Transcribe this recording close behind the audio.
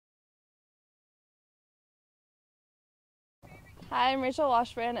Hi, I'm Rachel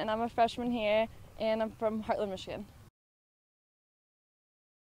Washburn, and I'm a freshman here, and I'm from Heartland, Michigan.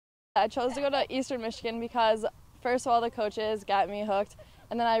 I chose to go to Eastern Michigan because, first of all, the coaches got me hooked,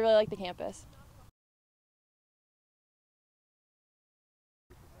 and then I really like the campus.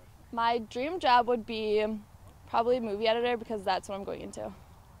 My dream job would be probably movie editor because that's what I'm going into.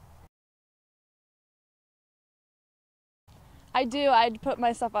 I do. I'd put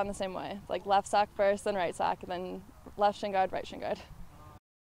my stuff on the same way, like left sock first, then right sock, and then left shin guard, right shin guard.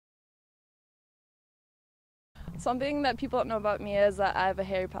 Something that people don't know about me is that I have a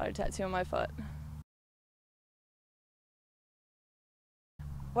Harry Potter tattoo on my foot.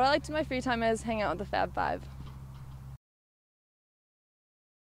 What I like to do in my free time is hang out with the Fab Five.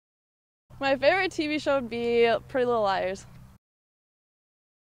 My favorite TV show would be Pretty Little Liars.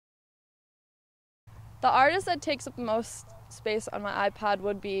 The artist that takes up the most space on my iPod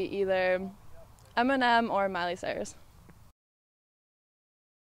would be either Eminem or Miley Cyrus.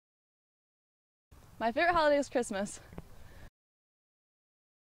 My favorite holiday is Christmas.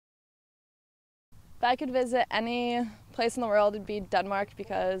 If I could visit any place in the world, it'd be Denmark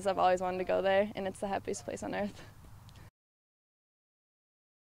because I've always wanted to go there and it's the happiest place on earth.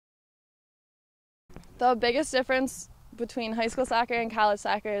 The biggest difference between high school soccer and college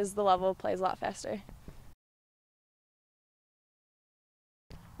soccer is the level of play is a lot faster.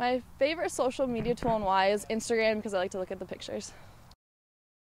 My favorite social media tool and why is Instagram because I like to look at the pictures.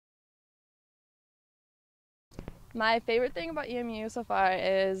 My favorite thing about EMU so far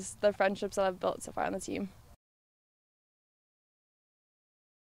is the friendships that I've built so far on the team.